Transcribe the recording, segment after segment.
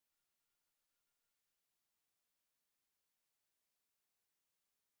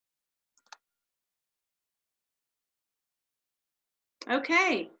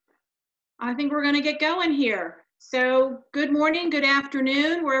Okay, I think we're going to get going here. So, good morning, good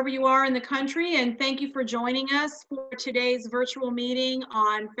afternoon, wherever you are in the country, and thank you for joining us for today's virtual meeting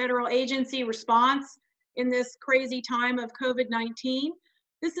on federal agency response in this crazy time of COVID-19.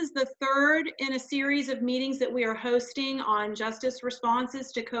 This is the third in a series of meetings that we are hosting on justice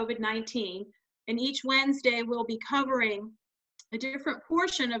responses to COVID-19, and each Wednesday we'll be covering a different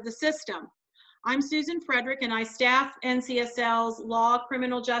portion of the system. I'm Susan Frederick, and I staff NCSL's Law,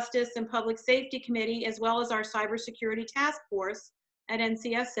 Criminal Justice, and Public Safety Committee, as well as our Cybersecurity Task Force at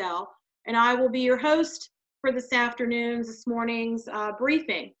NCSL, and I will be your host for this morning's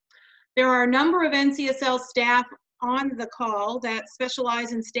briefing. There are a number of NCSL staff on the call that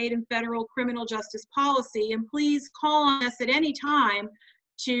specialize in state and federal criminal justice policy, and please call on us at any time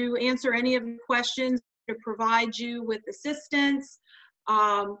to answer any of the questions, to provide you with assistance,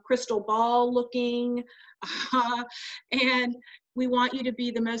 crystal ball looking, and we want you to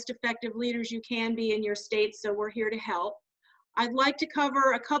be the most effective leaders you can be in your state, so we're here to help. I'd like to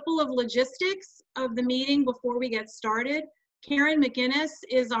cover a couple of logistics of the meeting before we get started. Karen McGinnis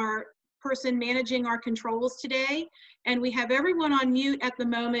is our person managing our controls today, and we have everyone on mute at the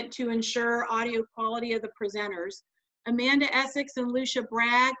moment to ensure audio quality of the presenters. Amanda Essex and Lucia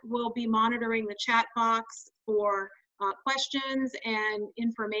Bragg will be monitoring the chat box for questions and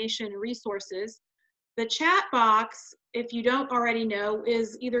information resources. The chat box, if you don't already know,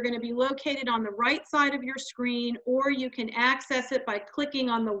 is either going to be located on the right side of your screen, or you can access it by clicking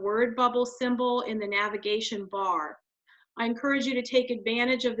on the word bubble symbol in the navigation bar. I encourage you to take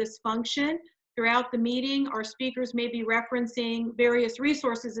advantage of this function. Throughout the meeting, our speakers may be referencing various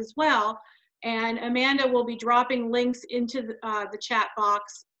resources as well, and Amanda will be dropping links into the chat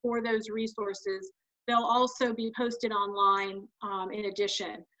box for those resources. They'll also be posted online in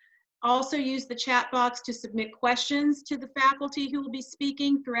addition. Also use the chat box to submit questions to the faculty who will be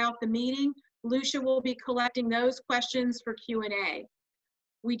speaking throughout the meeting. Lucia will be collecting those questions for Q&A.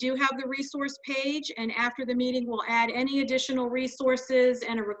 We do have the resource page, and after the meeting, we'll add any additional resources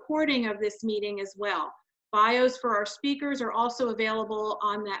and a recording of this meeting as well. Bios for our speakers are also available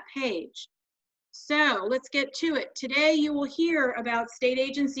on that page. So let's get to it. Today you will hear about state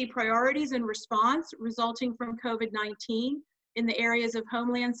agency priorities and response resulting from COVID-19 in the areas of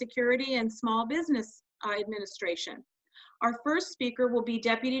Homeland Security and Small Business Administration. Our first speaker will be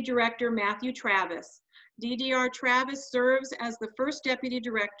Deputy Director Matthew Travis. DDR Travis serves as the first Deputy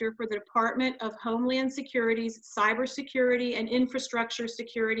Director for the Department of Homeland Security's Cybersecurity and Infrastructure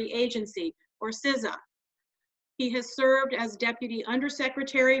Security Agency, or CISA. He has served as Deputy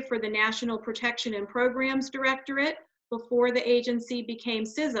Undersecretary for the National Protection and Programs Directorate before the agency became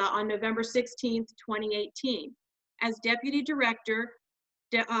CISA on November 16, 2018. As Deputy Director,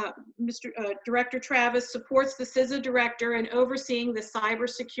 Director Travis supports the CISA Director in overseeing the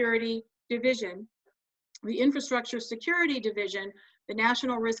Cybersecurity Division, the Infrastructure Security Division, the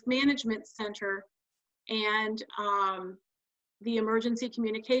National Risk Management Center, and the Emergency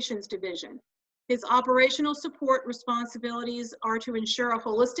Communications Division. His operational support responsibilities are to ensure a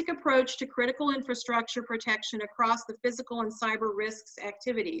holistic approach to critical infrastructure protection across the physical and cyber risks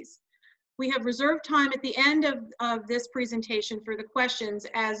activities. We have reserved time at the end of this presentation for the questions,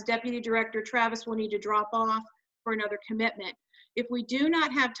 as Deputy Director Travis will need to drop off for another commitment. If we do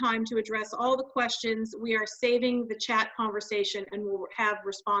not have time to address all the questions, we are saving the chat conversation and we'll have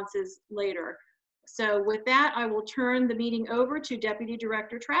responses later. So with that, I will turn the meeting over to Deputy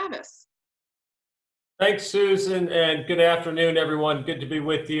Director Travis. Thanks, Susan, and good afternoon, everyone. Good to be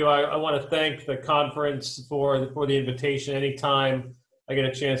with you. I want to thank the conference for the invitation. Anytime I get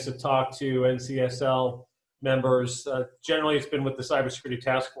a chance to talk to NCSL members, generally it's been with the Cybersecurity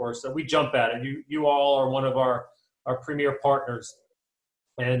Task Force. So we jump at it. You all are one of our premier partners,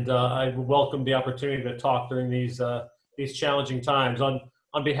 and I welcome the opportunity to talk during these challenging times. On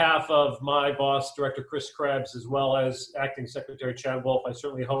behalf of my boss, Director Chris Krebs, as well as Acting Secretary Chad Wolf, I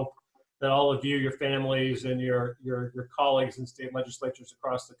certainly hope that all of you, your families, and your colleagues in state legislatures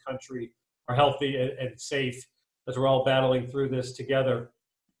across the country are healthy and safe as we're all battling through this together.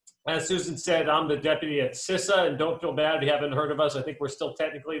 As Susan said, I'm the deputy at CISA, and don't feel bad if you haven't heard of us. I think we're still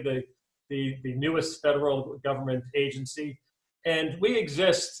technically the newest federal government agency, and we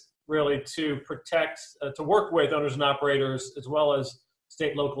exist really to protect, to work with owners and operators, as well as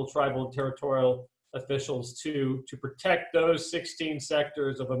state, local, tribal, and territorial officials to protect those 16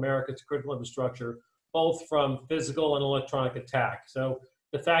 sectors of America's critical infrastructure, both from physical and electronic attack. So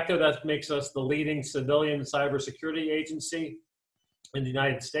de facto, that makes us the leading civilian cybersecurity agency in the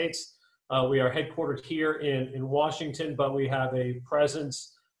United States. We are headquartered here in Washington, but we have a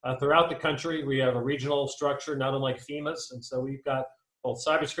presence throughout the country. We have a regional structure, not unlike FEMA's. And so we've got both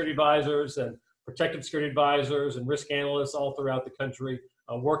cybersecurity advisors and protective security advisors and risk analysts all throughout the country,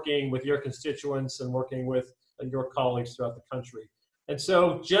 working with your constituents and working with your colleagues throughout the country. And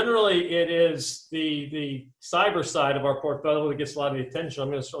so generally it is the cyber side of our portfolio that gets a lot of the attention. I'm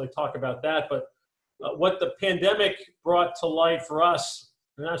going to certainly talk about that, but what the pandemic brought to light for us,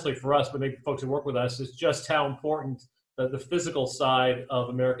 and not necessarily for us, but maybe folks who work with us, is just how important the physical side of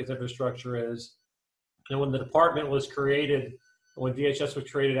America's infrastructure is. And when the department was created, when DHS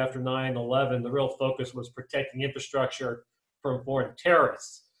was created after 9/11, the real focus was protecting infrastructure from foreign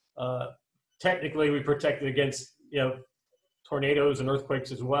terrorists. Technically, we protected against tornadoes and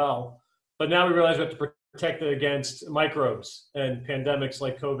earthquakes as well, but now we realize we have to protect it against microbes and pandemics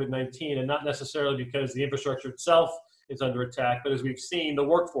like COVID-19, and not necessarily because the infrastructure itself is under attack, but as we've seen, the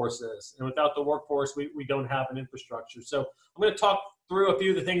workforce is. And without the workforce, we don't have an infrastructure. So I'm going to talk through a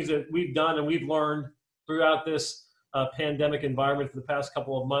few of the things that we've done and we've learned throughout this pandemic environment for the past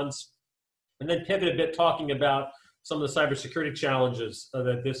couple of months, and then pivot a bit talking about some of the cybersecurity challenges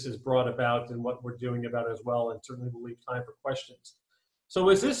that this has brought about and what we're doing about it as well, and certainly we'll leave time for questions. So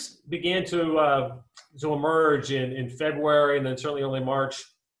as this began to emerge in February and then certainly early March,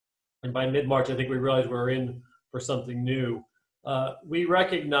 and by mid-March, I think we realized we were in for something new. We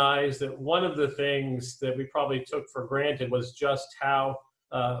recognized that one of the things that we probably took for granted was just how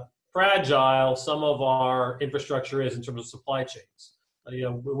fragile some of our infrastructure is in terms of supply chains.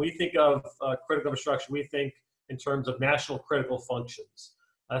 When we think of critical infrastructure, we think in terms of national critical functions.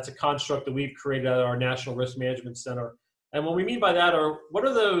 That's a construct that we've created at our National Risk Management Center. And what we mean by that are, what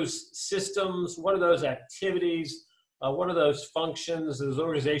are those systems, what are those activities, what are those functions, those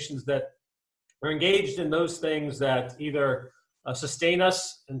organizations that are engaged in those things that either sustain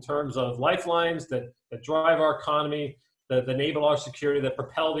us in terms of lifelines, that drive our economy, that enable our security, that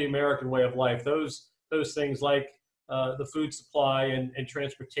propel the American way of life. Those things like the food supply and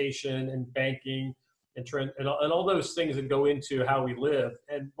transportation and banking and all those things that go into how we live.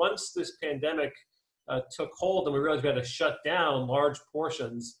 And once this pandemic took hold and we realized we had to shut down large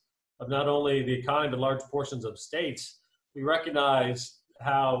portions of not only the economy, but large portions of states, we recognized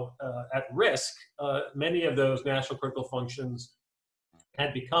how at risk many of those national critical functions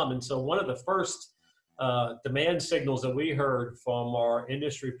had become. And so one of the first demand signals that we heard from our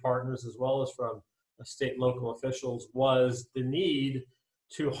industry partners as well as from state and local officials was the need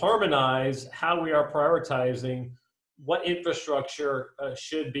to harmonize how we are prioritizing what infrastructure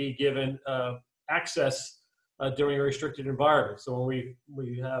should be given access during a restricted environment. So when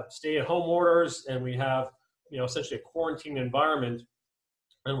we have stay-at-home orders and we have essentially a quarantine environment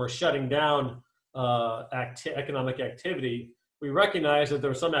and we're shutting down economic activity, we recognize that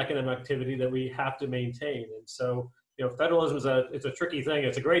there's some economic activity that we have to maintain. And so federalism is a tricky thing.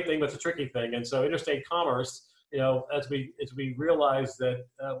 It's a great thing, but it's a tricky thing. And so interstate commerce, as we realized that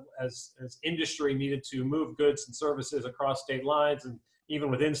as industry needed to move goods and services across state lines and even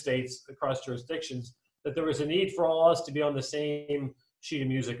within states across jurisdictions, that there was a need for all of us to be on the same sheet of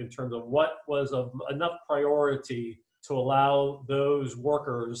music in terms of what was of enough priority to allow those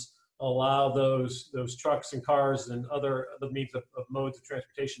workers, allow those trucks and cars and other means of modes of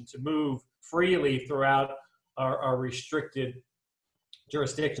transportation to move freely throughout our restricted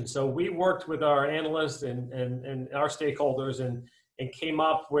jurisdiction. So we worked with our analysts and our stakeholders and came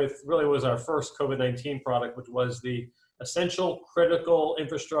up with really was our first COVID-19 product, which was the Essential Critical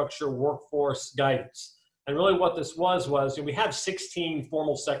Infrastructure Workforce Guidance. And really what this was we have 16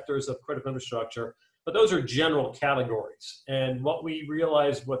 formal sectors of critical infrastructure, but those are general categories. And what we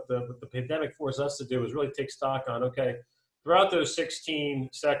realized what the pandemic forced us to do is really take stock on, okay, throughout those 16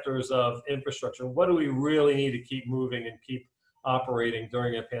 sectors of infrastructure, what do we really need to keep moving and keep operating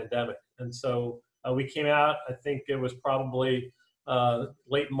during a pandemic? And so we came out, I think it was probably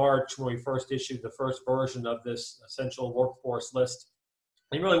late March when we first issued the first version of this essential workforce list.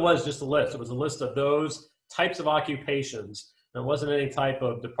 It really was just a list. It was a list of those types of occupations. And it wasn't any type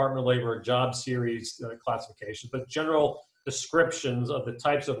of Department of Labor job series classification, but general descriptions of the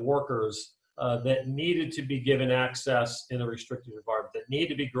types of workers that needed to be given access in a restricted environment, that needed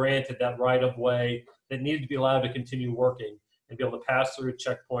to be granted that right of way, that needed to be allowed to continue working and be able to pass through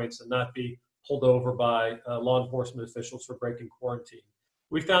checkpoints and not be pulled over by law enforcement officials for breaking quarantine.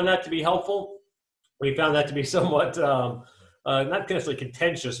 We found that to be helpful. We found that to be somewhat, not necessarily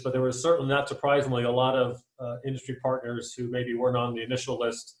contentious, but there was certainly, not surprisingly, a lot of industry partners who maybe weren't on the initial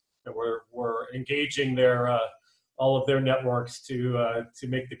list that were engaging all of their networks to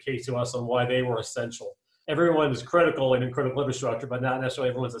make the case to us on why they were essential. Everyone is critical and in critical infrastructure, but not necessarily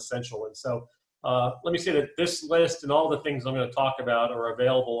everyone's essential. And so Let me say that this list and all the things I'm going to talk about are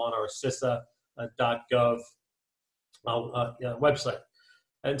available on our CISA.gov website.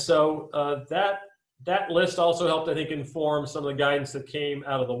 And so that list also helped, I think, inform some of the guidance that came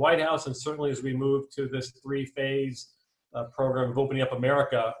out of the White House. And certainly as we move to this three-phase program of opening up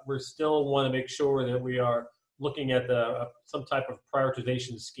America, we still want to make sure that we are looking at some type of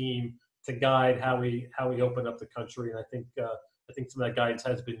prioritization scheme to guide how we open up the country. And I think some of that guidance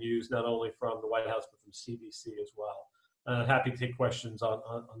has been used not only from the White House, but from CDC as well. Happy to take questions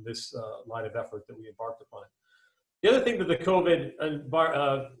on this line of effort that we embarked upon. The other thing that the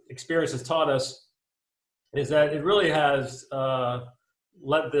COVID experience has taught us is that it really has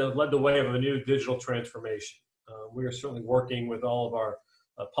led the way of a new digital transformation. We are certainly working with all of our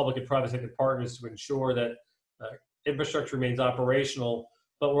public and private sector partners to ensure that infrastructure remains operational,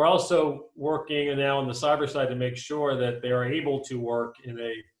 but we're also working now on the cyber side to make sure that they are able to work in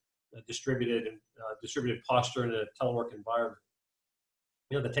a distributed posture in a telework environment.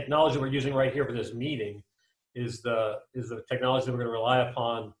 You know, the technology we're using right here for this meeting is the technology that we're going to rely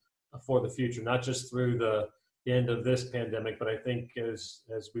upon for the future, not just through the end of this pandemic, but I think as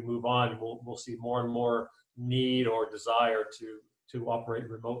we move on, we'll see more and more need or desire to operate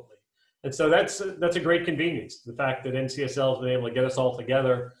remotely. And so that's a great convenience. The fact that NCSL has been able to get us all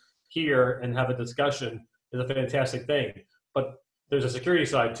together here and have a discussion is a fantastic thing. But there's a security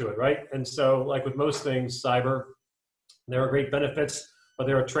side to it, right? And so, like with most things, cyber, there are great benefits, but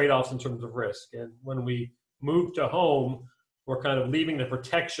there are trade-offs in terms of risk. And when we move to home, we're kind of leaving the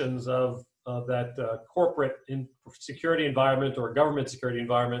protections of that corporate security environment or government security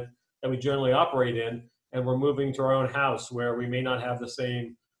environment that we generally operate in, and we're moving to our own house where we may not have the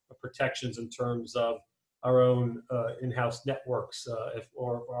same protections in terms of our own in-house networks,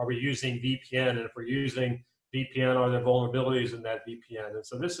 or are we using VPN? And if we're using VPN, are there vulnerabilities in that VPN? And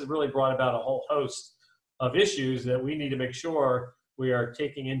so this has really brought about a whole host of issues that we need to make sure we are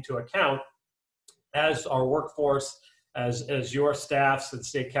taking into account as our workforce, as your staffs at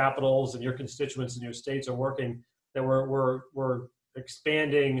state capitals and your constituents in your states are working, that we're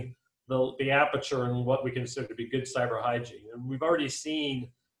expanding the aperture in what we consider to be good cyber hygiene. And we've already seen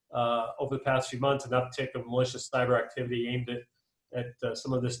over the past few months an uptick of malicious cyber activity aimed at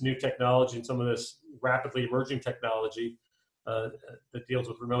some of this new technology and some of this rapidly emerging technology that deals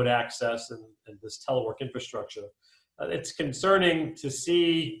with remote access and this telework infrastructure. It's concerning to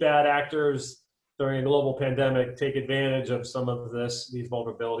see bad actors during a global pandemic take advantage of some of these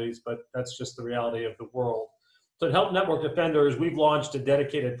vulnerabilities, but that's just the reality of the world. So to help network defenders, we've launched a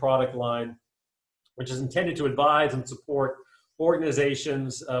dedicated product line, which is intended to advise and support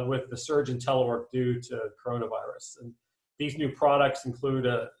organizations with the surge in telework due to coronavirus. And these new products include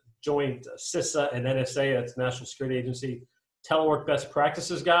a joint CISA and NSA, that's National Security Agency, telework best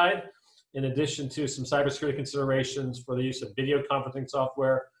practices guide, in addition to some cybersecurity considerations for the use of video conferencing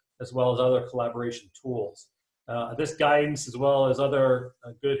software, as well as other collaboration tools. This guidance, as well as other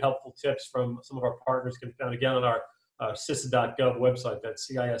good, helpful tips from some of our partners, can be found again on our CISA.gov website,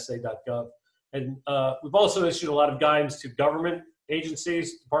 that's CISA.gov. And we've also issued a lot of guidance to government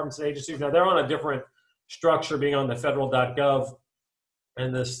agencies, departments and agencies. Now, they're on a different structure, being on the federal.gov,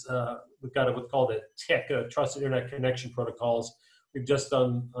 and this, we've got what's called a TIC, Trusted Internet Connection Protocols. We've just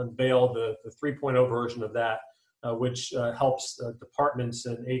unveiled the 3.0 version of that, which helps departments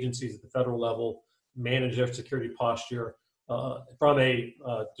and agencies at the federal level manage their security posture from a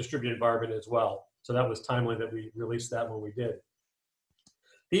distributed environment as well. So that was timely that we released that when we did.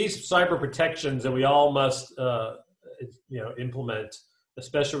 These cyber protections that we all must implement,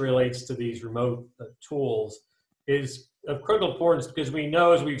 especially relates to these remote tools, is of critical importance because we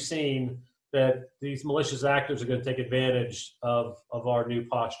know, as we've seen, that these malicious actors are going to take advantage of our new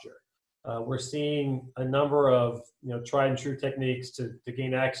posture. We're seeing a number of tried and true techniques to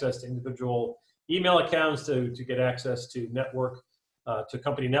gain access to individual email accounts, to get access to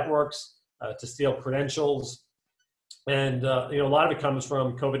company networks, to steal credentials. And a lot of it comes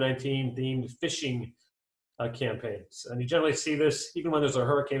from COVID-19 themed phishing campaigns. And you generally see this even when there's a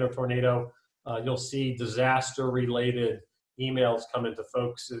hurricane or tornado. You'll see disaster related emails come into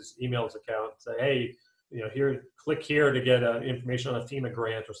folks' emails account, say, hey, here, click here to get information on a FEMA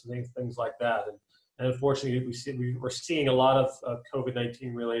grant or something, things like that. And unfortunately, we're seeing a lot of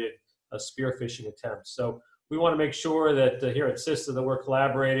COVID-19 related spear phishing attempts. So we want to make sure that here at CISA that we're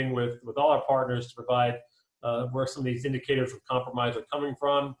collaborating with all our partners to provide where some of these indicators of compromise are coming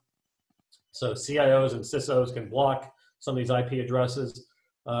from. So CIOs and CISOs can block some of these IP addresses.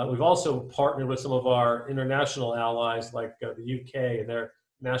 We've also partnered with some of our international allies like the UK and their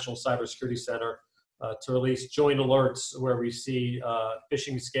National Cybersecurity Center to release joint alerts where we see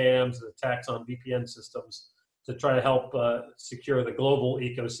phishing scams and attacks on VPN systems to try to help secure the global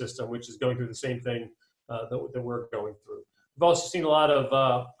ecosystem, which is going through the same thing that we're going through. We've also seen a lot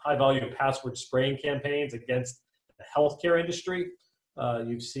of high-volume password spraying campaigns against the healthcare industry.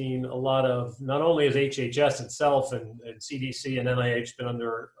 You've seen a lot of, not only has HHS itself and CDC and NIH been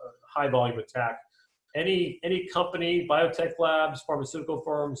under a high-volume attack, any company, biotech labs, pharmaceutical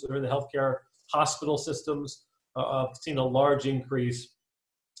firms that are in the healthcare hospital systems have seen a large increase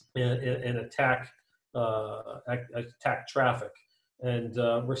in attack traffic. And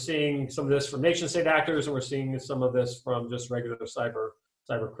we're seeing some of this from nation-state actors, and we're seeing some of this from just regular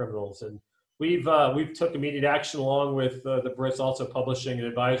cyber criminals. And we've took immediate action along with the Brits also publishing an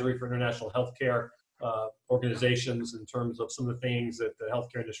advisory for international healthcare organizations in terms of some of the things that the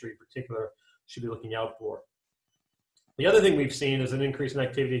healthcare industry in particular should be looking out for. The other thing we've seen is an increase in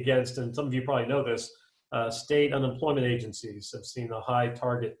activity against, and some of you probably know this, state unemployment agencies have seen a high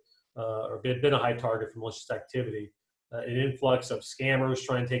target, or been a high target for malicious activity. An influx of scammers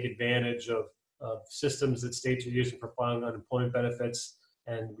trying to take advantage of systems that states are using for filing unemployment benefits.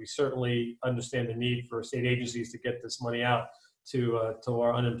 And we certainly understand the need for state agencies to get this money out to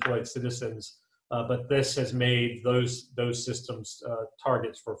our unemployed citizens. But this has made those systems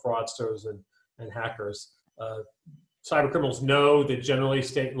targets for fraudsters and hackers. Cyber criminals know that generally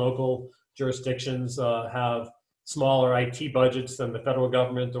state and local jurisdictions have smaller IT budgets than the federal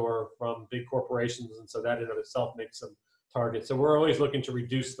government or from big corporations, and so that in and of itself makes them targets. So we're always looking to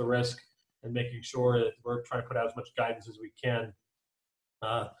reduce the risk and making sure that we're trying to put out as much guidance as we can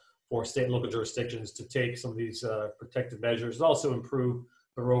for state and local jurisdictions to take some of these protective measures and also improve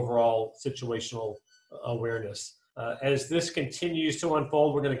their overall situational awareness. As this continues to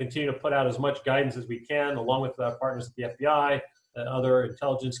unfold, we're going to continue to put out as much guidance as we can, along with our partners at the FBI and other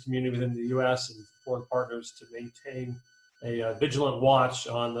intelligence community within the U.S. and foreign partners, to maintain a vigilant watch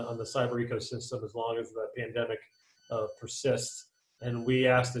on the cyber ecosystem as long as the pandemic persists. And we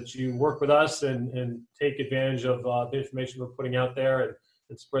ask that you work with us and take advantage of the information we're putting out there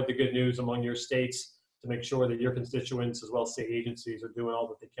and spread the good news among your states to make sure that your constituents as well as state agencies are doing all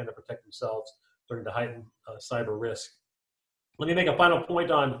that they can to protect themselves during the heightened cyber risk. Let me make a final point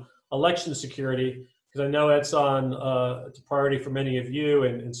on election security, because I know that's on it's a priority for many of you,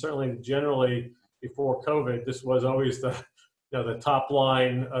 and certainly generally before COVID, this was always the top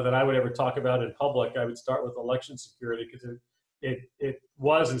line that I would ever talk about in public. I would start with election security because it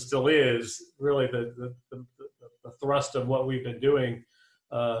was and still is really the thrust of what we've been doing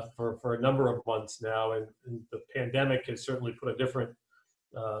for a number of months now, and the pandemic has certainly put a different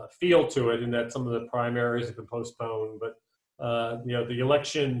feel to it in that some of the primaries have been postponed, but the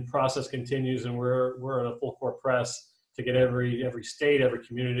election process continues, and we're in a full court press to get every state, every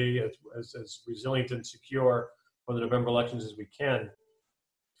community as resilient and secure for the November elections as we can.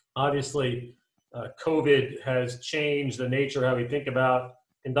 Obviously, COVID has changed the nature of how we think about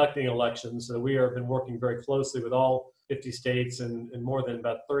conducting elections. So we have been working very closely with all 50 states and more than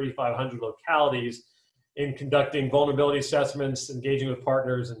about 3,500 localities in conducting vulnerability assessments, engaging with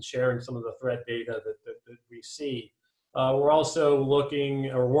partners, and sharing some of the threat data that we see. We're also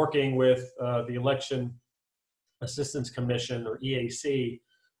working with the Election Assistance Commission, or EAC,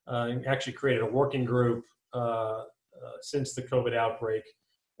 and actually created a working group since the COVID outbreak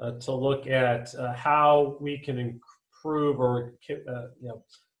to look at how we can improve or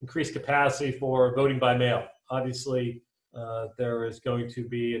increase capacity for voting by mail. Obviously, there is going to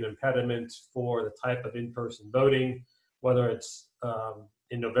be an impediment for the type of in-person voting, whether it's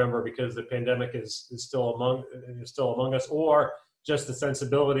in November because the pandemic is still among us, or just the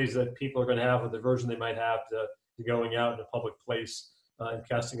sensibilities that people are going to have, or the aversion they might have to going out in a public place and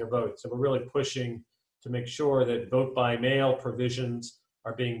casting a vote. So we're really pushing to make sure that vote by mail provisions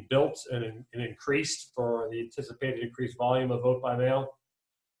are being built and increased for the anticipated increased volume of vote by mail.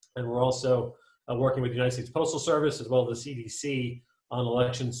 And we're also working with the United States Postal Service as well as the CDC on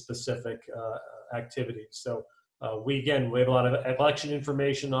election-specific activities. So we have a lot of election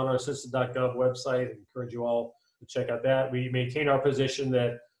information on our citizen.gov website. I encourage you all to check out that. We maintain our position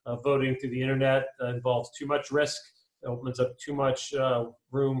that voting through the internet involves too much risk. It opens up too much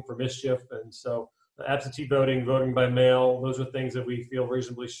room for mischief. And so absentee voting, voting by mail, those are things that we feel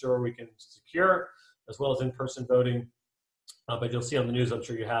reasonably sure we can secure, as well as in-person voting. But you'll see on the news, I'm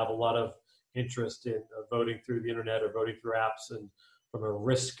sure you have a lot of interest in voting through the internet or voting through apps. And from our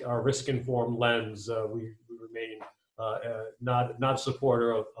risk-informed lens, we remain not a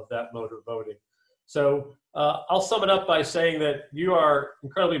supporter of that mode of voting. So I'll sum it up by saying that you are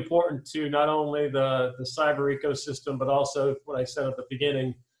incredibly important to not only the cyber ecosystem, but also what I said at the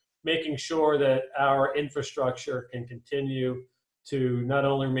beginning, making sure that our infrastructure can continue to not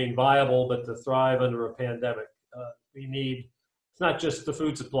only remain viable, but to thrive under a pandemic. We need, it's not just the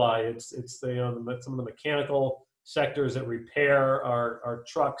food supply, it's some of the mechanical sectors that repair our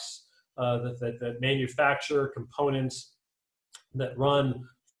trucks, that manufacture components, that run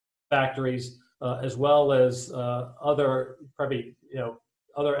factories, as well as other probably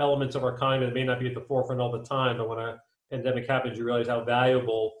other elements of our economy that may not be at the forefront all the time, but when a pandemic happens, you realize how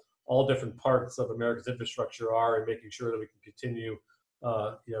valuable all different parts of America's infrastructure are in making sure that we can continue,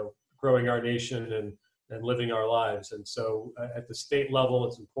 growing our nation and living our lives. And so at the state level,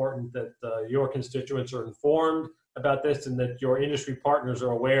 it's important that your constituents are informed about this and that your industry partners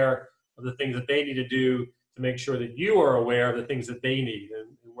are aware of the things that they need to do to make sure that you are aware of the things that they need.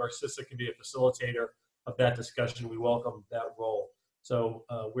 And where CISA can be a facilitator of that discussion, we welcome that role. So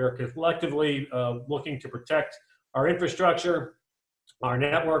we're collectively looking to protect our infrastructure, our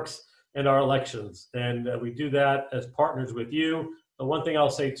networks, and our elections. And we do that as partners with you. The one thing I'll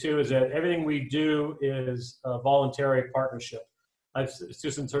say too is that everything we do is a voluntary partnership.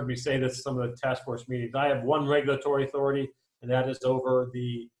 Susan's heard me say this in some of the task force meetings. I have one regulatory authority, and that is over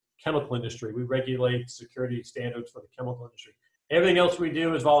the chemical industry. We regulate security standards for the chemical industry. Everything else we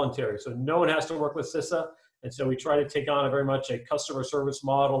do is voluntary. So no one has to work with CISA. And so we try to take on a very much a customer service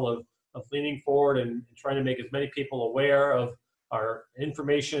model of leaning forward and trying to make as many people aware of our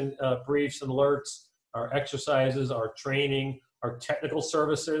information briefs and alerts, our exercises, our training, our technical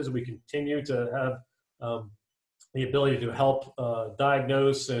services. We continue to have the ability to help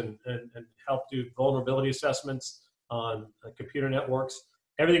diagnose and help do vulnerability assessments on computer networks.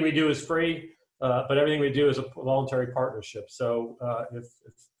 Everything we do is free, but everything we do is a voluntary partnership. So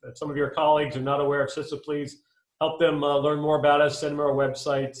if some of your colleagues are not aware of CISA, please help them learn more about us, send them our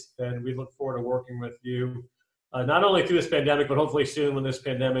website, and we look forward to working with you, not only through this pandemic, but hopefully soon when this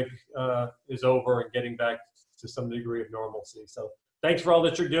pandemic is over and getting back to some degree of normalcy. So thanks for all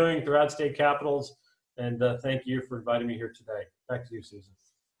that you're doing throughout state capitals, and thank you for inviting me here today. Back to you, Susan.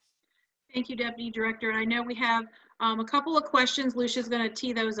 Thank you, Deputy Director. And I know we have a couple of questions. Lucia's going to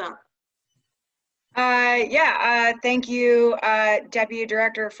tee those up. Thank you, Deputy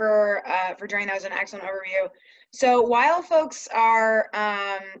Director, for joining. That was an excellent overview. So while folks are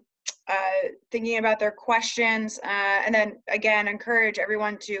thinking about their questions, and then again, encourage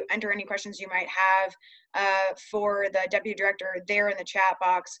everyone to enter any questions you might have for the Deputy Director there in the chat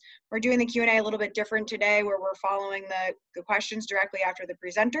box. We're doing the Q&A a little bit different today, where we're following the questions directly after the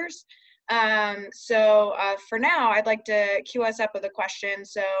presenters. So for now, I'd like to queue us up with a question.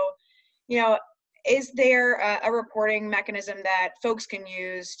 So, is there a reporting mechanism that folks can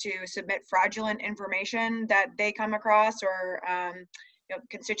use to submit fraudulent information that they come across or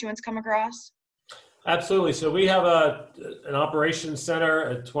constituents come across? Absolutely. So we have an operations center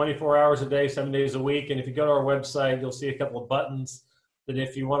at 24 hours a day, 7 days a week. And if you go to our website, you'll see a couple of buttons that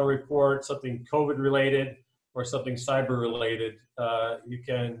if you want to report something COVID related or something cyber related, you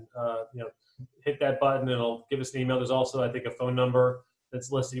can hit that button and it'll give us an email. There's also, I think, a phone number that's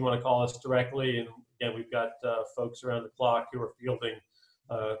listed. You want to call us directly. And again, we've got folks around the clock who are fielding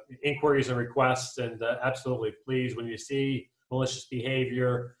inquiries and requests. And absolutely, please, when you see malicious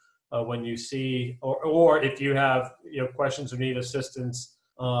behavior, when you see, or if you have questions or need assistance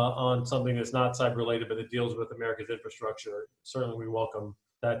on something that's not cyber related, but that deals with America's infrastructure, certainly we welcome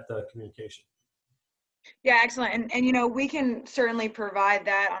that communication. Yeah, excellent. And we can certainly provide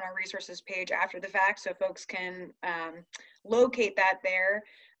that on our resources page after the fact, so folks can locate that there.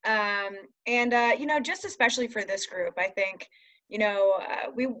 Just especially for this group, I think,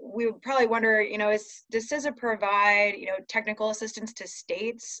 we would probably wonder, does CISA provide, technical assistance to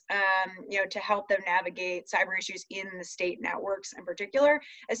states, to help them navigate cyber issues in the state networks in particular,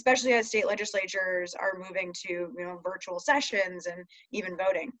 especially as state legislatures are moving to, virtual sessions and even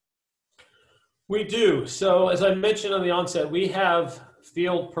voting? We do. So as I mentioned on the onset, we have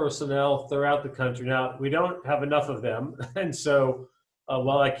field personnel throughout the country. Now, we don't have enough of them. And so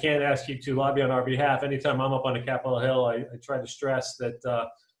while I can't ask you to lobby on our behalf, anytime I'm up on a Capitol Hill, I try to stress that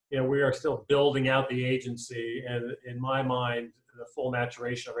we are still building out the agency. And in my mind, the full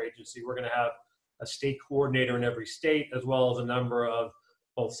maturation of our agency, we're going to have a state coordinator in every state, as well as a number of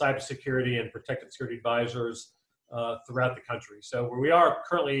both cybersecurity and protected security advisors throughout the country. So where we are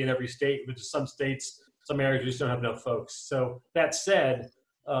currently in every state, but some states, some areas, we just don't have enough folks. So that said,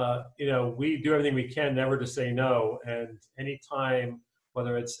 we do everything we can never to say no. And anytime,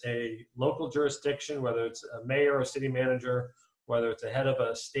 whether it's a local jurisdiction, whether it's a mayor or a city manager, whether it's a head of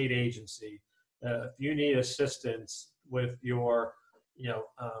a state agency, if you need assistance with your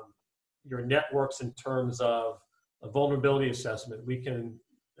networks in terms of a vulnerability assessment, we can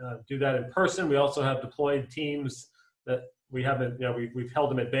do that in person. We also have deployed teams that we haven't, we've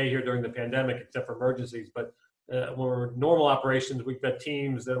held them at bay here during the pandemic, except for emergencies. But when we're normal operations, we've got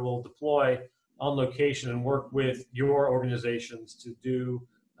teams that will deploy on location and work with your organizations to do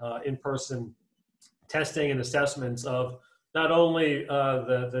in-person testing and assessments of not only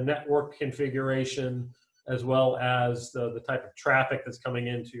the network configuration, as well as the type of traffic that's coming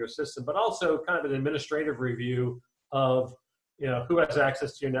into your system, but also kind of an administrative review of, who has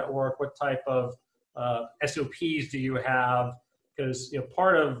access to your network, what type of SOPs do you have? Because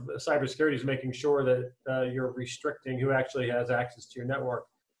part of cybersecurity is making sure that you're restricting who actually has access to your network,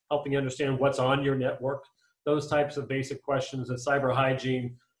 helping you understand what's on your network, those types of basic questions of cyber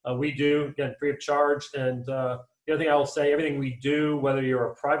hygiene. We do, again, free of charge. And the other thing I will say, everything we do, whether you're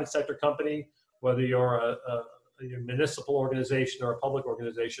a private sector company, whether you're a municipal organization or a public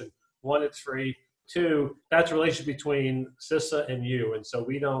organization, one, it's free. Two, that's a relationship between CISA and you. And so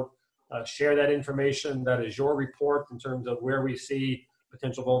we don't share that information. That is your report in terms of where we see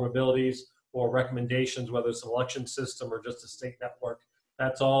potential vulnerabilities or recommendations, whether it's an election system or just a state network.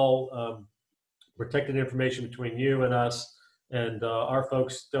 That's all protected information between you and us. And our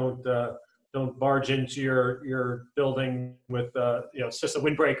folks don't barge into your building with CISA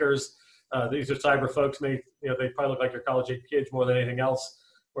windbreakers. These are cyber folks. They probably look like they're college-age kids more than anything else,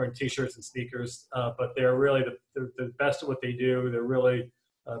 wearing t-shirts and sneakers. But they're really the best at what they do. They're really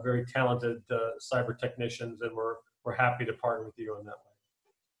very talented cyber technicians, and we're happy to partner with you on that one.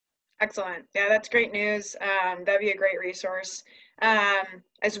 Excellent. Yeah, that's great news. That'd be a great resource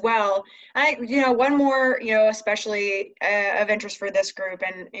as well. One more, especially of interest for this group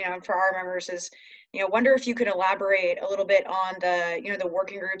and, for our members is, wonder if you could elaborate a little bit on the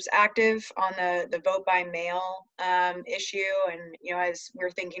working groups active on the vote by mail issue. And, as we're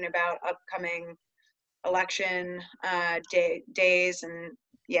thinking about upcoming election days and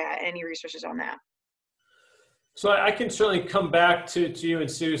any resources on that. So I can certainly come back to you and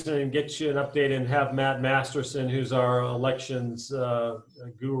Susan and get you an update, and have Matt Masterson, who's our elections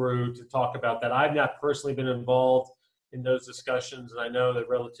guru, to talk about that. I've not personally been involved in those discussions, and I know that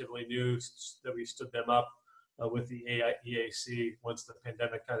relatively new that we stood them up with the EAC once the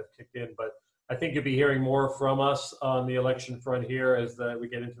pandemic kind of kicked in. But I think you'll be hearing more from us on the election front here as we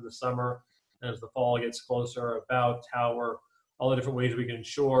get into the summer and as the fall gets closer, about how all the different ways we can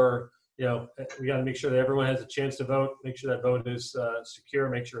ensure, we got to make sure that everyone has a chance to vote, make sure that vote is secure,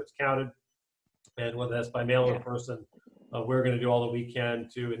 make sure it's counted. And whether that's by mail or in person, we're going to do all that we can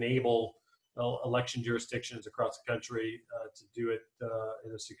to enable election jurisdictions across the country to do it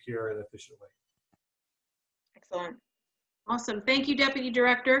in a secure and efficient way. Excellent. Awesome. Thank you, Deputy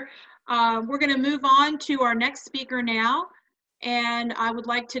Director. We're going to move on to our next speaker now. And I would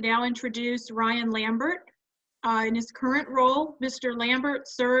like to now introduce Ryan Lambert. In his current role, Mr. Lambert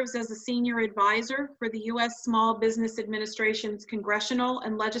serves as a senior advisor for the U.S. Small Business Administration's Congressional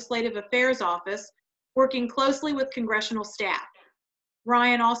and Legislative Affairs Office, working closely with congressional staff.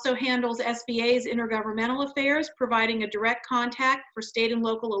 Ryan also handles SBA's intergovernmental affairs, providing a direct contact for state and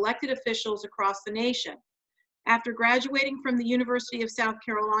local elected officials across the nation. After graduating from the University of South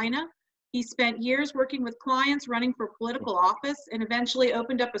Carolina, he spent years working with clients running for political office and eventually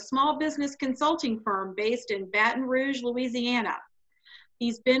opened up a small business consulting firm based in Baton Rouge, Louisiana.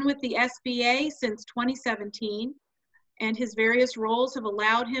 He's been with the SBA since 2017, and his various roles have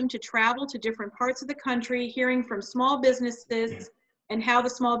allowed him to travel to different parts of the country, hearing from small businesses and how the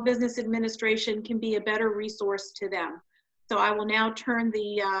Small Business Administration can be a better resource to them. So I will now turn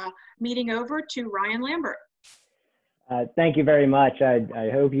the meeting over to Ryan Lambert. Thank you very much. I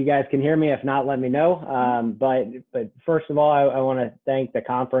hope you guys can hear me. If not, let me know. But first of all, I want to thank the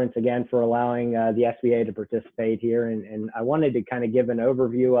conference again for allowing the SBA to participate here. And I wanted to kind of give an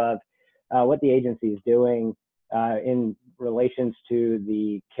overview of what the agency is doing in relations to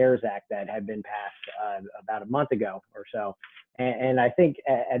the CARES Act that had been passed about a month ago or so. And I think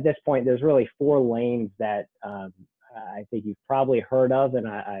at this point, there's really 4 lanes that I think you've probably heard of, and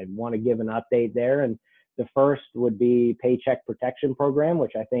I want to give an update there. And the first would be Paycheck Protection Program,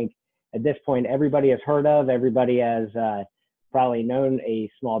 which I think at this point everybody has heard of. Everybody has probably known a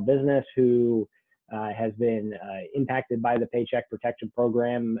small business who has been impacted by the Paycheck Protection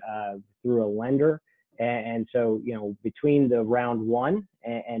Program through a lender. And so, between the round 1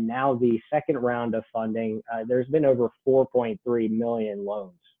 and now the second round of funding, there's been over 4.3 million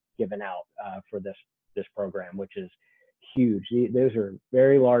loans given out for this program, which is huge. Those are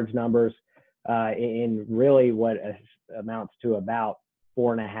very large numbers. In really what amounts to about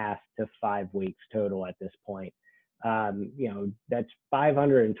 4.5 to 5 weeks total at this point. That's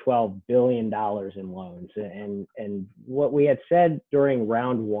 $512 billion in loans. And what we had said during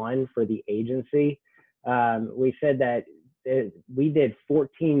round one for the agency, we said that we did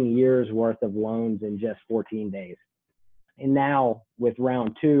 14 years worth of loans in just 14 days. And now with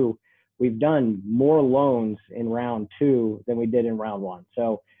round two, we've done more loans in round two than we did in round one.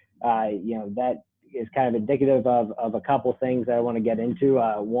 So, that is kind of indicative of a couple things that I want to get into.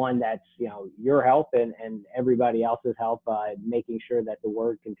 One, that's, your help and everybody else's help, making sure that the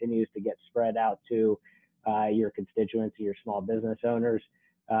word continues to get spread out to your constituents, your small business owners,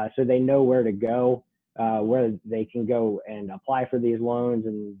 so they know where to go, where they can go and apply for these loans,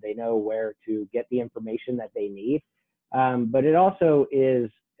 and they know where to get the information that they need. But it also is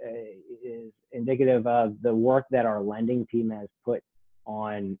indicative of the work that our lending team has put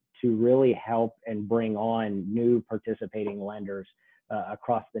on to really help and bring on new participating lenders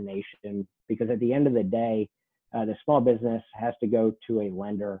across the nation. Because at the end of the day, the small business has to go to a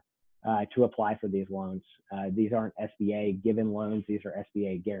lender to apply for these loans. These aren't SBA given loans, these are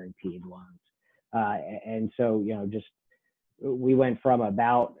SBA guaranteed loans. And so, we went from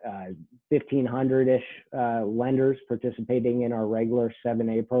about 1,500-ish lenders participating in our regular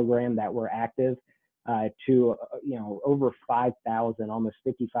 7A program that were active to over 5,000, almost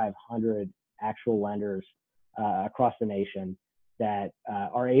 5,500 actual lenders across the nation that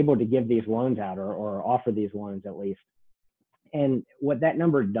are able to give these loans out or offer these loans at least. And what that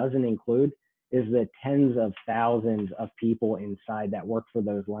number doesn't include is the tens of thousands of people inside that work for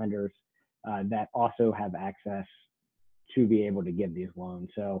those lenders that also have access to be able to give these loans.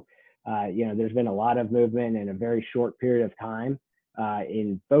 So, there's been a lot of movement in a very short period of time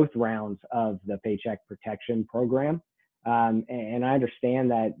in both rounds of the Paycheck Protection Program. And I understand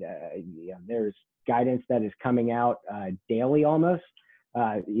that there's guidance that is coming out daily almost,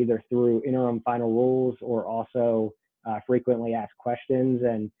 either through interim final rules or also frequently asked questions.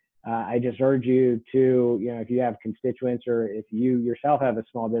 And I just urge you to, if you have constituents or if you yourself have a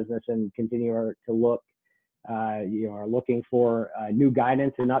small business and continue to look, are looking for new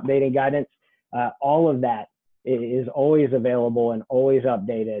guidance and updating guidance, all of that is always available and always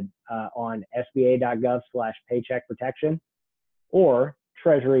updated on sba.gov/paycheck protection or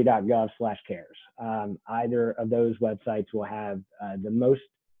treasury.gov/cares. Either of those websites will have the most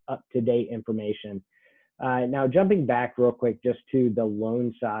up-to-date information. Now, jumping back real quick just to the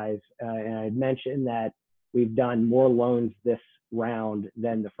loan size, and I mentioned that we've done more loans this round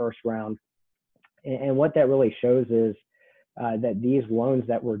than the first round. And what that really shows is that these loans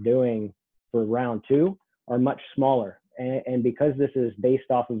that we're doing for round two are much smaller. And because this is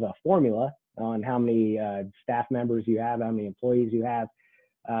based off of a formula on how many staff members you have, how many employees you have,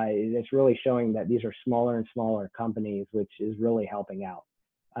 it's really showing that these are smaller and smaller companies, which is really helping out.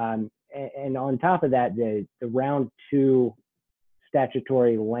 And on top of that, the round two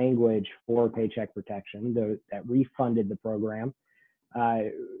statutory language for Paycheck Protection that refunded the program,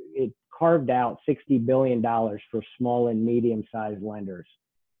 it carved out $60 billion for small and medium-sized lenders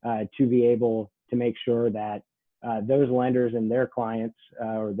to be able to make sure that those lenders and their clients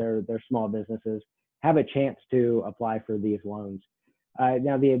or their small businesses have a chance to apply for these loans.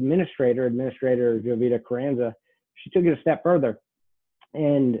 Now, the administrator Jovita Carranza, she took it a step further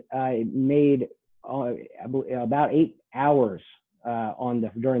and made about 8 hours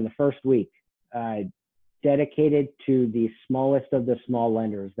during the first week dedicated to the smallest of the small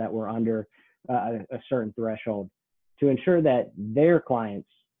lenders that were under a certain threshold to ensure that their clients,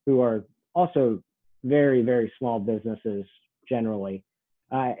 who are also very, very small businesses generally,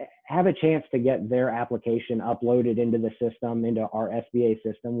 have a chance to get their application uploaded into the system, into our SBA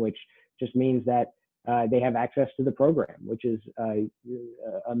system, which just means that they have access to the program, which is a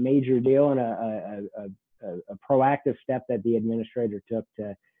major deal and a proactive step that the administrator took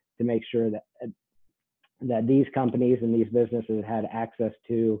to make sure that these companies and these businesses had access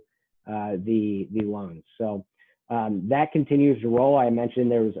to the loans. So that continues to roll. I mentioned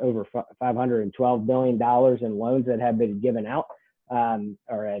there was over $512 billion in loans that have been given out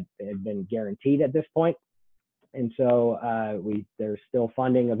or had been guaranteed at this point. And so there's still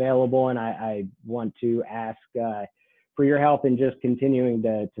funding available, and I want to ask for your help in just continuing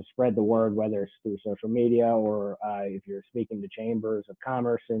to spread the word, whether it's through social media or if you're speaking to chambers of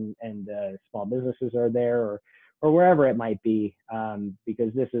commerce and small businesses are there or wherever it might be,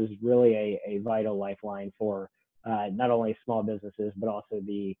 because this is really a vital lifeline for not only small businesses, but also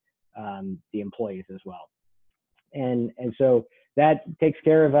the employees as well. And so that takes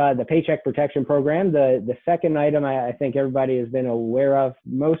care of the Paycheck Protection Program. The second item I think everybody has been aware of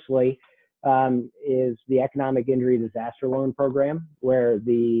mostly is the Economic Injury Disaster Loan Program, where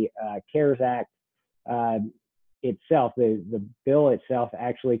the CARES Act itself, the bill itself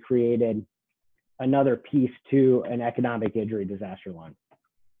actually created another piece to an economic injury disaster loan,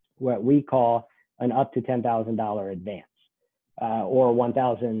 what we call an up to $10,000 advance, or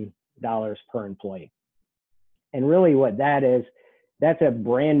 $1,000 per employee. And really what that is, that's a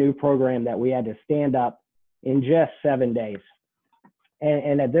brand new program that we had to stand up in just 7 days.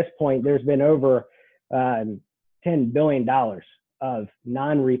 And at this point, there's been over $10 billion of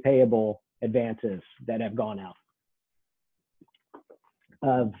non-repayable advances that have gone out.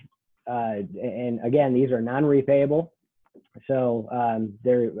 And again, these are non-repayable. So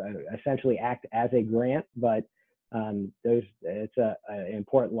they essentially act as a grant, but it's an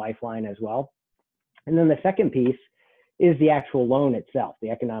important lifeline as well. And then the second piece is the actual loan itself, the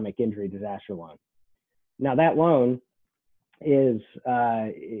economic injury disaster loan. Now that loan is,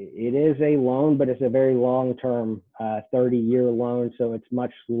 it is a loan, but it's a very long-term 30-year loan. So it's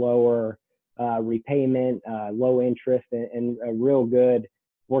much lower repayment, low interest, and a real good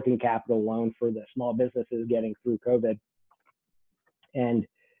working capital loan for the small businesses getting through COVID. And,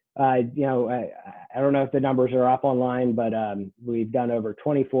 you know, I don't know if the numbers are up online, but we've done over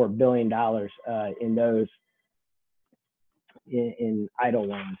 $24 billion in those in idle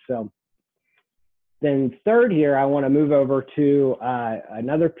loans. So then third here, I want to move over to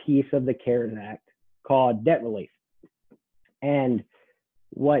another piece of the CARES Act called debt relief. And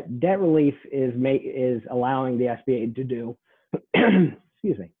what debt relief is allowing the SBA to do,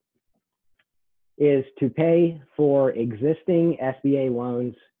 excuse me, is to pay for existing SBA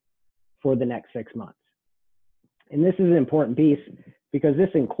loans for the next 6 months. And this is an important piece because this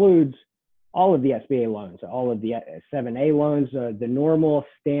includes all of the SBA loans, all of the 7A loans, the normal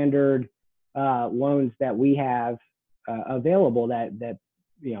standard loans that we have available that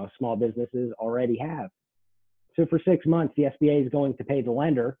you know, small businesses already have. So for 6 months, the SBA is going to pay the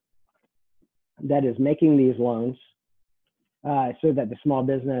lender that is making these loans so that the small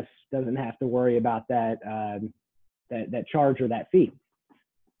business doesn't have to worry about that charge or that fee.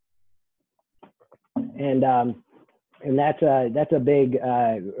 And that's a big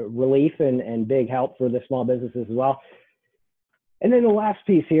relief and big help for the small businesses as well. And then the last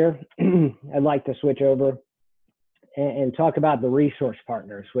piece here, I'd like to switch over and talk about the resource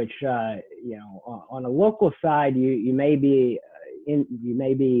partners, which you know, on a local side, you may be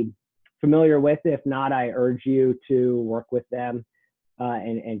familiar with. If not, I urge you to work with them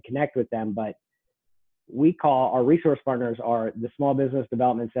and connect with them. But we call our resource partners are the small business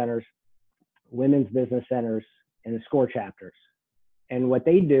development centers, women's business centers, and the SCORE chapters. And what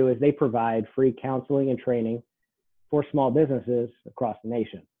they do is they provide free counseling and training for small businesses across the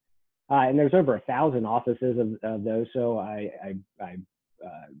nation. And there's over 1,000 offices of those. So I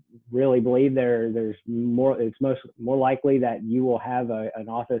really believe there's more. It's more likely that you will have an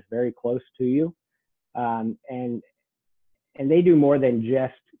office very close to you. And they do more than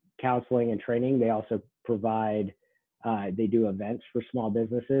just counseling and training. They also provide. They do events for small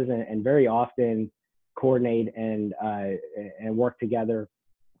businesses and very often coordinate and work together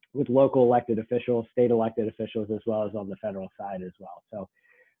with local elected officials, state elected officials, as well as on the federal side as well. So,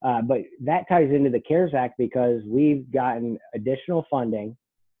 but that ties into the CARES Act because we've gotten additional funding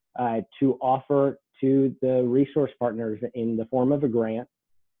to offer to the resource partners in the form of a grant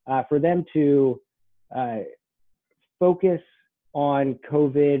for them to focus on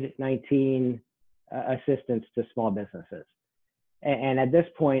COVID-19 assistance to small businesses. And at this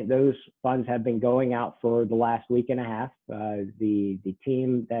point, those funds have been going out for the last week and a half. The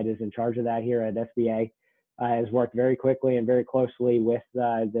team that is in charge of that here at SBA has worked very quickly and very closely with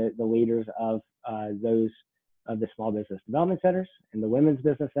the leaders of the small business development centers and the women's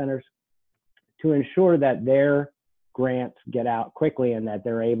business centers to ensure that their grants get out quickly and that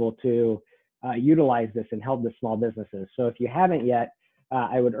they're able to utilize this and help the small businesses. So if you haven't yet,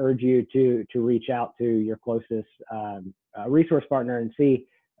 I would urge you to reach out to your closest resource partner and see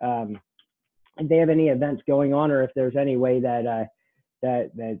if they have any events going on, or if there's any way that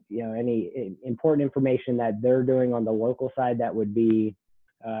you know, any important information that they're doing on the local side that would be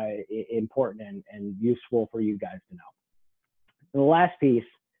important and useful for you guys to know. And the last piece,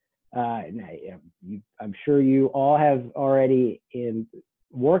 I'm sure you all have already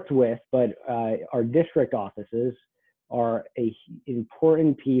worked with, but our district offices are an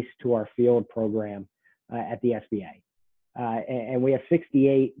important piece to our field program at the SBA. And we have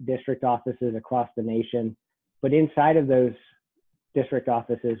 68 district offices across the nation, but inside of those district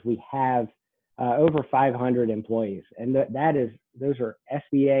offices, we have over 500 employees. And those are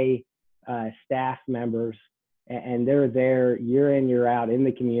SBA staff members, and they're there year in, year out in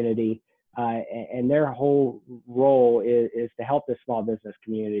the community. And their whole role is to help the small business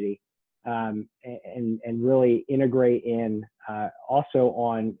community and really integrate in also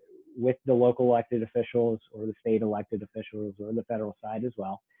on with the local elected officials or the state elected officials or the federal side as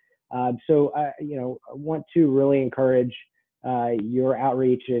well. So, you know, I want to really encourage your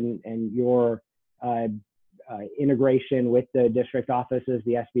outreach and your integration with the district offices,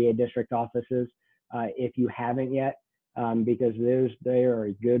 the SBA district offices, if you haven't yet, because they are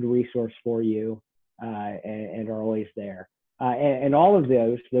a good resource for you and are always there. And all of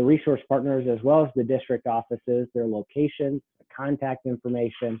those, the resource partners, as well as the district offices, their locations, contact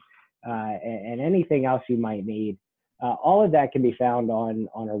information, and anything else you might need, all of that can be found on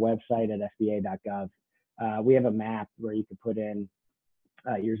our website at sba.gov. We have a map where you can put in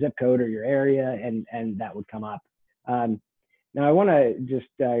your zip code or your area, and that would come up. Now, I want to just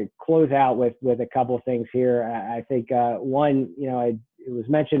close out with a couple of things here. I think one, you know, it was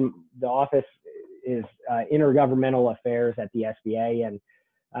mentioned the office is intergovernmental affairs at the SBA, and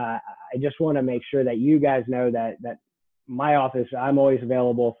I just want to make sure that you guys know that my office, I'm always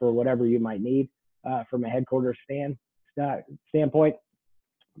available for whatever you might need from a headquarters standpoint.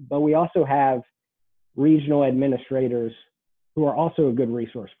 But we also have regional administrators who are also a good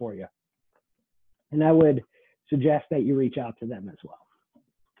resource for you, and I would suggest that you reach out to them as well.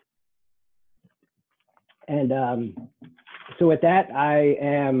 And so with that, I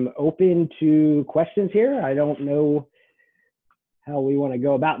am open to questions here. I don't know how we want to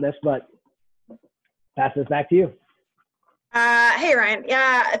go about this, but pass this back to you. Hey, Ryan.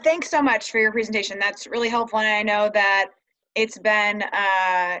 Yeah, thanks so much for your presentation. That's really helpful, and I know that it's been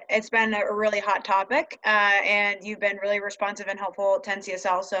a really hot topic, and you've been really responsive and helpful to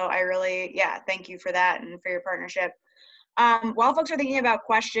NCSL. So I really, yeah, thank you for that and for your partnership. While folks are thinking about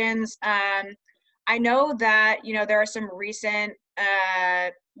questions, I know that, you know, there are some recent,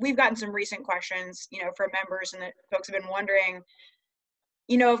 we've gotten some recent questions, you know, from members, and that folks have been wondering,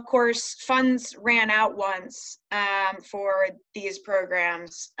 you know, of course, funds ran out once for these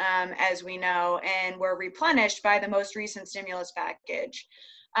programs, as we know, and were replenished by the most recent stimulus package.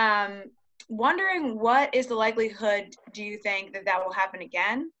 Wondering, what is the likelihood, do you think, that that will happen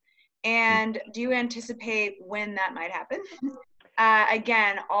again? And do you anticipate when that might happen?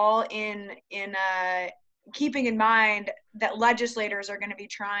 Again, all in keeping in mind that legislators are going to be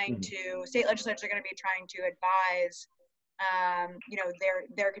trying to, state legislators are going to be trying to advise, you know,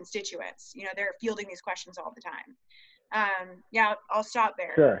 their constituents. You know, they're fielding these questions all the time. Yeah, I'll stop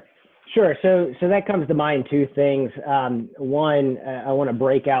there. Sure. So that comes to mind two things. One, I want to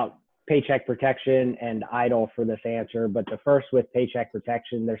break out Paycheck Protection and EIDL for this answer, but the first with Paycheck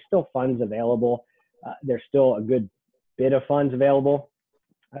Protection, there's still funds available. There's still a good bit of funds available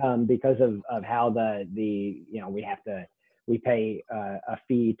because of how the you know, we pay a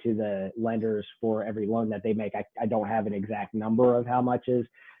fee to the lenders for every loan that they make. I don't have an exact number of how much is,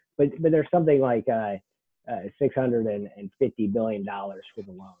 but there's something like $650 billion for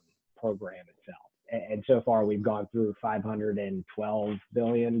the loan program itself. And so far we've gone through $512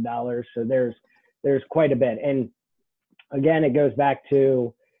 billion. So there's quite a bit. And again, it goes back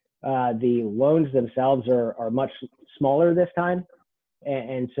to the loans themselves are much smaller this time.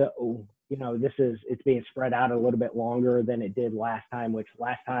 And so, you know, it's being spread out a little bit longer than it did last time, which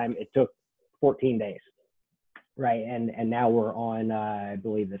last time it took 14 days, right? And now we're on, I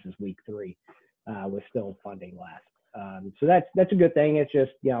believe this is week 3, with still funding left. So that's a good thing. It's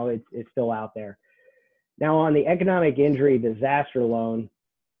just, you know, it's still out there. Now on the economic injury disaster loan,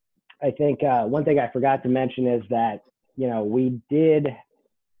 I think one thing I forgot to mention is that, you know, we did,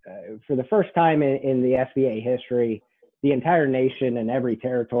 for the first time in the SBA history, the entire nation and every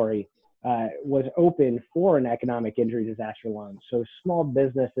territory was open for an economic injury disaster loan. So small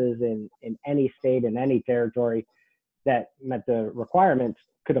businesses in any state and any territory that met the requirements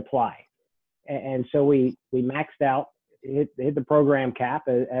could apply. And so we maxed out, hit the program cap,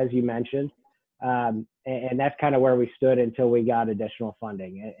 as you mentioned. And that's kind of where we stood until we got additional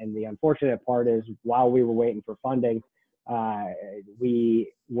funding. And the unfortunate part is, while we were waiting for funding,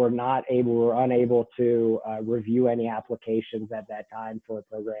 we were unable to review any applications at that time for a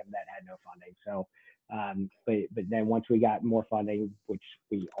program that had no funding. So, but then once we got more funding, which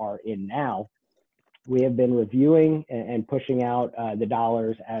we are in now, we have been reviewing and pushing out the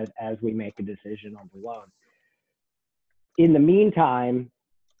dollars as we make a decision on the loan. In the meantime,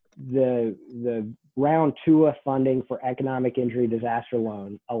 the round 2 of funding for economic injury disaster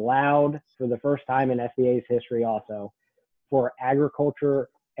loan allowed, for the first time in SBA's history also, for agriculture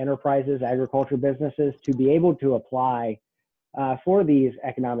enterprises, agriculture businesses to be able to apply for these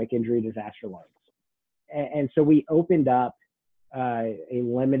economic injury disaster loans. And so we opened up a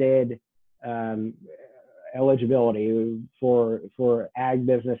limited eligibility for ag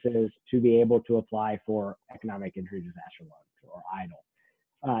businesses to be able to apply for economic injury disaster loans or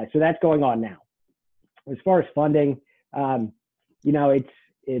EIDL. So that's going on now. As far as funding, it's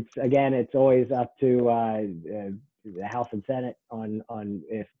always up to the House and Senate on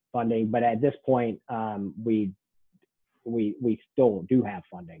if funding, but at this point, we still do have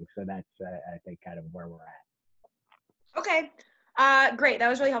funding. So that's I think kind of where we're at. Okay, great. That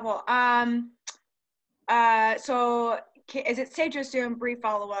was really helpful. So is it safe to assume, brief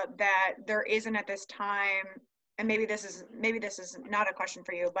follow-up, that there isn't at this time, and maybe this is not a question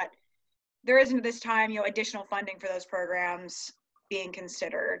for you, but there isn't at this time, additional funding for those programs being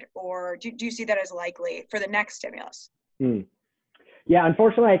considered, or do you see that as likely for the next stimulus? Yeah,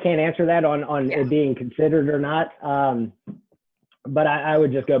 unfortunately, I can't answer that on it being considered or not. But I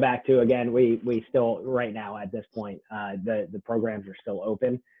would just go back to, again, we still, right now at this point, the programs are still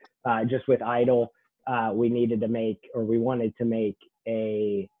open. Just with EIDL, we wanted to make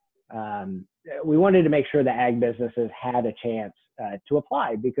sure the ag businesses had a chance to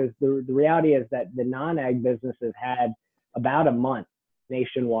apply, because the reality is that the non-ag businesses had about a month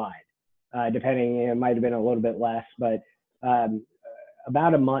nationwide, depending, it might have been a little bit less, but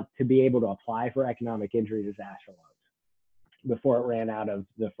about a month to be able to apply for economic injury disaster loans before it ran out of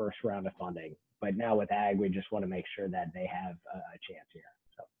the first round of funding. But now with ag, we just want to make sure that they have a chance here.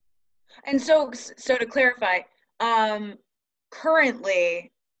 So. And so to clarify,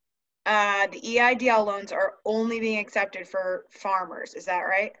 currently, the EIDL loans are only being accepted for farmers. Is that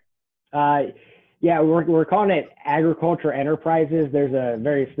right? Yeah, we're calling it agriculture enterprises. There's a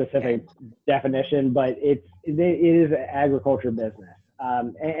very specific definition, but it is an agriculture business.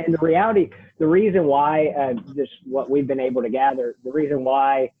 And the reason why, just what we've been able to gather, the reason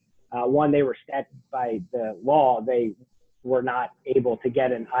why, one, they were set by the law, they were not able to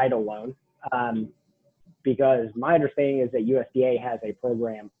get an EIDL loan, because my understanding is that USDA has a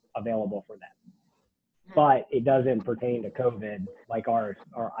program available for them, but it doesn't pertain to COVID like our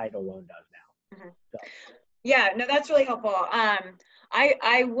EIDL loan does now. So. Yeah, no, that's really helpful.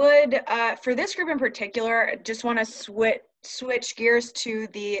 I would, for this group in particular, just want to switch gears to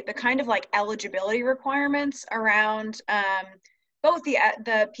the kind of like eligibility requirements around both the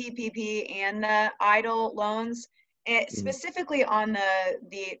PPP and the EIDL loans, specifically on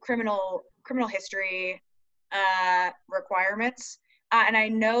the criminal history requirements. And I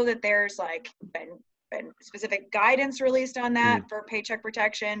know that there's been specific guidance released on that for Paycheck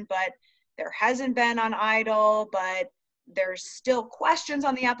Protection, but there hasn't been on EIDL, but there's still questions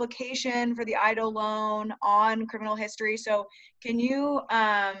on the application for the EIDL loan on criminal history. So can you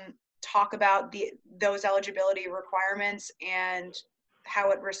talk about those eligibility requirements and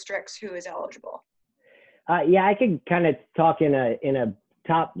how it restricts who is eligible? Yeah, I could kind of talk in a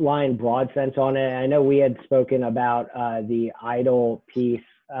top line broad sense on it. I know we had spoken about the EIDL piece.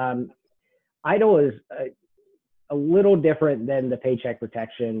 EIDL is a little different than the Paycheck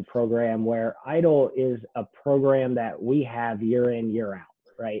Protection Program, where EIDL is a program that we have year in, year out,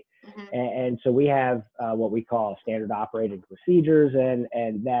 right? And so we have what we call standard operating procedures, and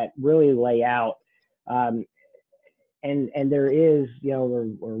that really lay out, and there is, or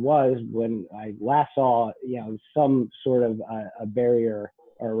was, when I last saw, some sort of a barrier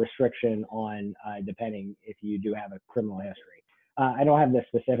or restriction on depending if you do have a criminal history. I don't have the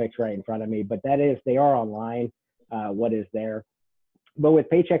specifics right in front of me, but they are online. What is there. But with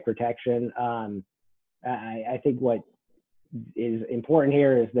Paycheck Protection, I think what is important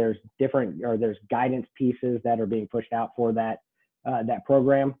here is there's guidance pieces that are being pushed out for that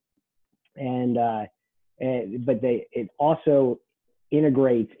program, but it also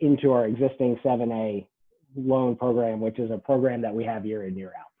integrates into our existing 7A loan program, which is a program that we have year in,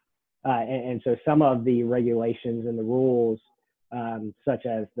 year out. And so some of the regulations and the rules, such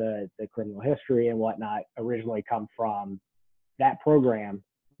as the criminal history and whatnot, originally come from that program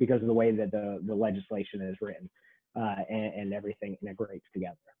because of the way that the legislation is written, and everything integrates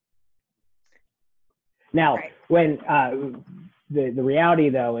together. Now, when the reality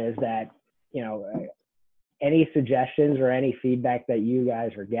though is that, any suggestions or any feedback that you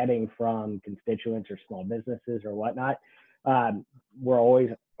guys are getting from constituents or small businesses or whatnot, we're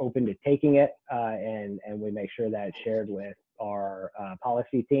always open to taking it, and we make sure that it's shared with our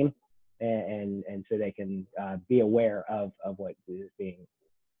policy team, and so they can be aware of what is being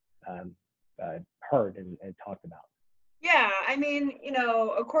heard and talked about. Yeah, I mean,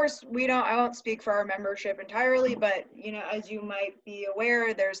 of course, I won't speak for our membership entirely, but, as you might be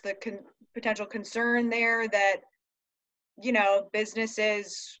aware, there's the potential concern there that, certain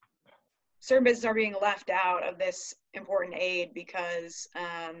businesses are being left out of this important aid because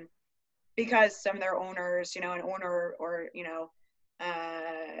because some of their owners, you know, an owner or, you know,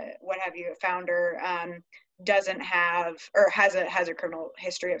 what have you, a founder, doesn't have or has a criminal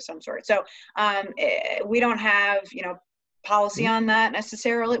history of some sort. So we don't have, you know, policy on that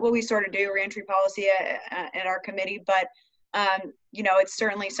necessarily. Well, we sort of do reentry policy at our committee, but you know, it's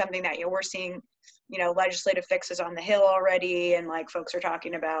certainly something that, you know, we're seeing, you know, legislative fixes on the Hill already, and like folks are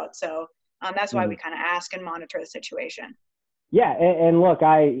talking about. So that's why we kind of ask and monitor the situation. Yeah, and look,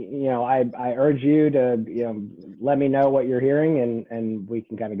 I urge you to, you know, let me know what you're hearing, and we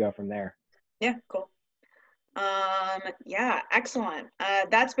can kind of go from there. Yeah, cool. Yeah, excellent.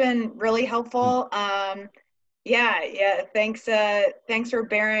 That's been really helpful. Yeah, thanks for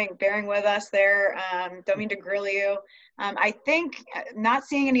bearing with us there. Don't mean to grill you. I think not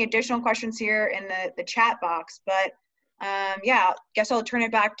seeing any additional questions here in the chat box, but yeah, guess I'll turn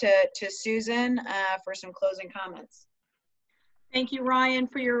it back to Susan for some closing comments. Thank you, Ryan,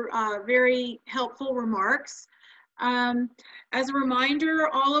 for your very helpful remarks. As a reminder,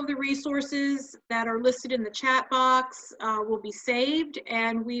 all of the resources that are listed in the chat box will be saved,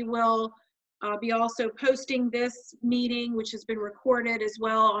 and we will be also posting this meeting, which has been recorded as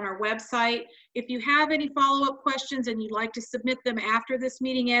well, on our website. If you have any follow-up questions and you'd like to submit them after this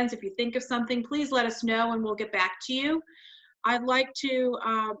meeting ends, if you think of something, please let us know and we'll get back to you. I'd like to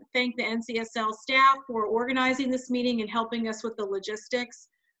thank the NCSL staff for organizing this meeting and helping us with the logistics.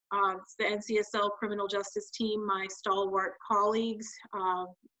 It's the NCSL criminal justice team, my stalwart colleagues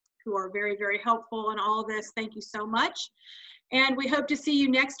who are very, very helpful in all of this. Thank you so much. And we hope to see you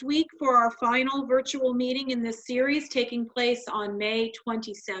next week for our final virtual meeting in this series, taking place on May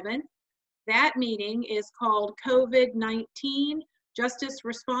 27th. That meeting is called COVID-19 Justice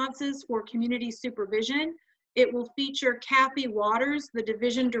Responses for Community Supervision. It will feature Kathy Waters, the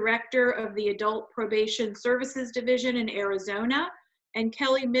Division Director of the Adult Probation Services Division in Arizona, and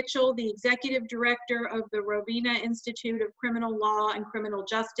Kelly Mitchell, the Executive Director of the Robina Institute of Criminal Law and Criminal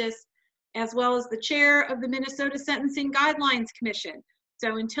Justice, as well as the Chair of the Minnesota Sentencing Guidelines Commission.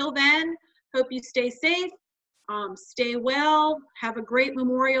 So until then, hope you stay safe, stay well, have a great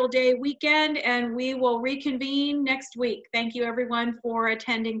Memorial Day weekend, and we will reconvene next week. Thank you everyone for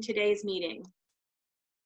attending today's meeting.